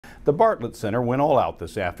The Bartlett Center went all out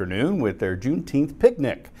this afternoon with their Juneteenth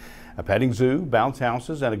picnic. A petting zoo, bounce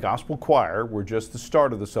houses, and a gospel choir were just the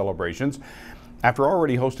start of the celebrations. After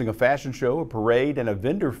already hosting a fashion show, a parade, and a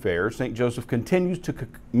vendor fair, St. Joseph continues to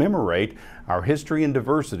commemorate our history and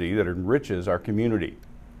diversity that enriches our community.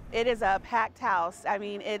 It is a packed house. I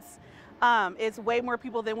mean, it's way more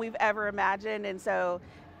people than we've ever imagined, and so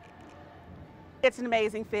it's an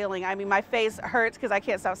amazing feeling. I mean, my face hurts because I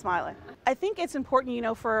can't stop smiling. I think it's important, you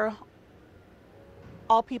know, for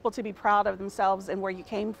all people to be proud of themselves and where you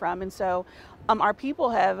came from, and so our people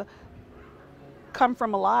have come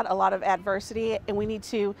from a lot of adversity, and we need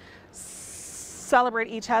to celebrate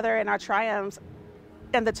each other and our triumphs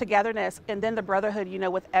and the togetherness and then the brotherhood, you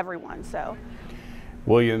know, with everyone. So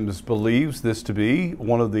Williams believes this to be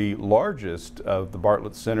one of the largest of the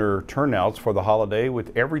Bartlett Center turnouts for the holiday,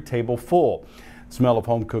 with every table full. The smell of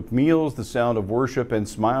home-cooked meals, the sound of worship, and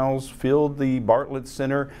smiles filled the Bartlett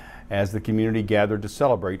Center as the community gathered to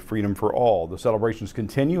celebrate freedom for all. The celebrations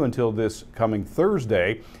continue until this coming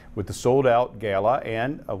Thursday with the sold-out gala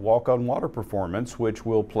and a walk-on water performance, which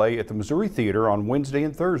will play at the Missouri Theater on Wednesday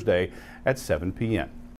and Thursday at 7 p.m.